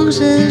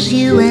encloses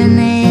you and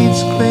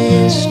it's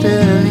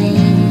crystalline.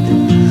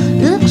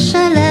 Looks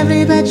so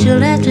lovely, but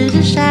you'll have to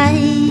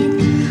decide.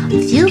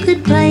 If you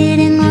could play it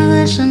in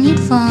reverse and you'd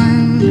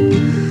find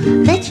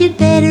that you'd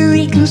better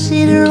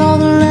reconsider all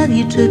the love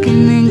you took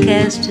and then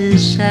cast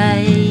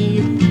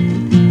aside.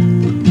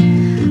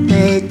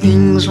 But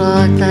things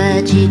like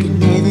that you could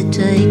never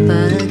take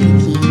back again.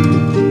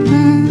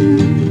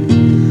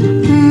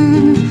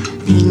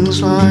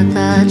 Things like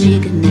that you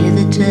could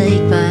never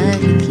take back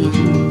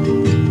again.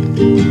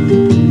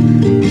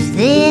 If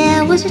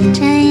there was a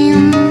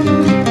time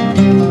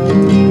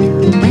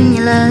when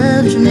you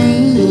loved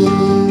me,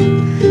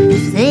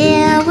 if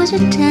there was a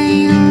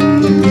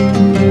time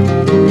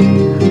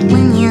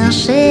when you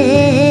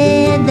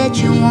said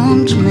that you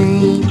want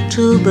me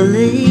to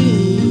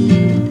believe,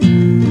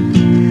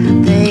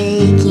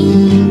 they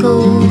can go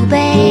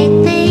back,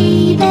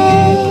 baby.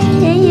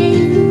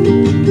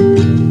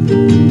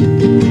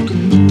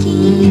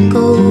 Can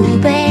go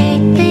back,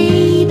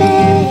 baby.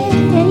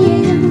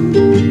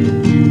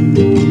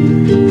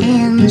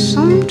 And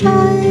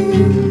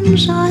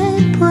sometimes I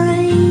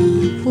pray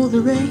for the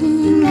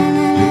rain. La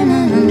la la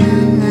la la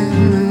la.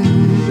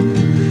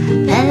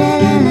 La la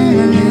la la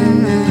la la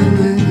la.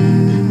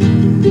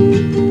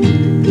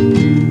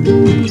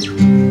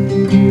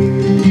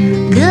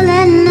 Girl,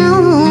 I know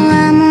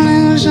I'm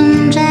losing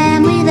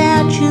time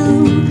without you.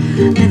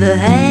 Never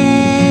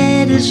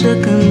had a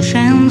second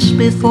chance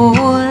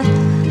before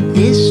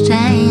this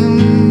time.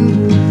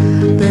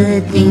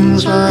 But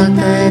things like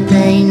that,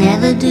 they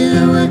never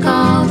do work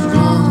out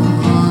wrong.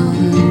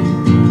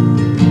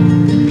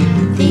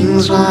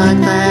 Things like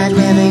that,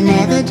 well, they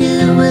never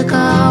do work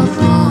out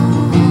wrong.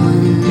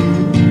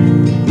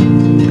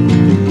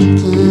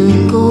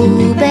 Can go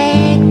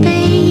back,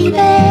 baby.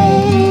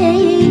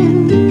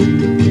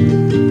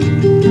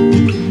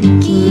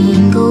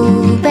 Can go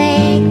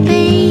back,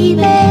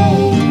 baby.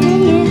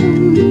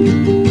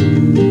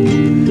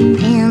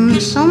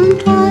 And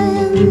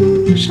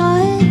sometimes I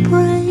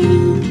pray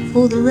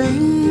for the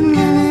rain.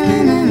 La la la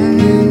la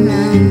la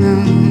la.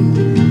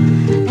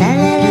 La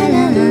la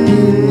la la la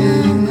la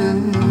la.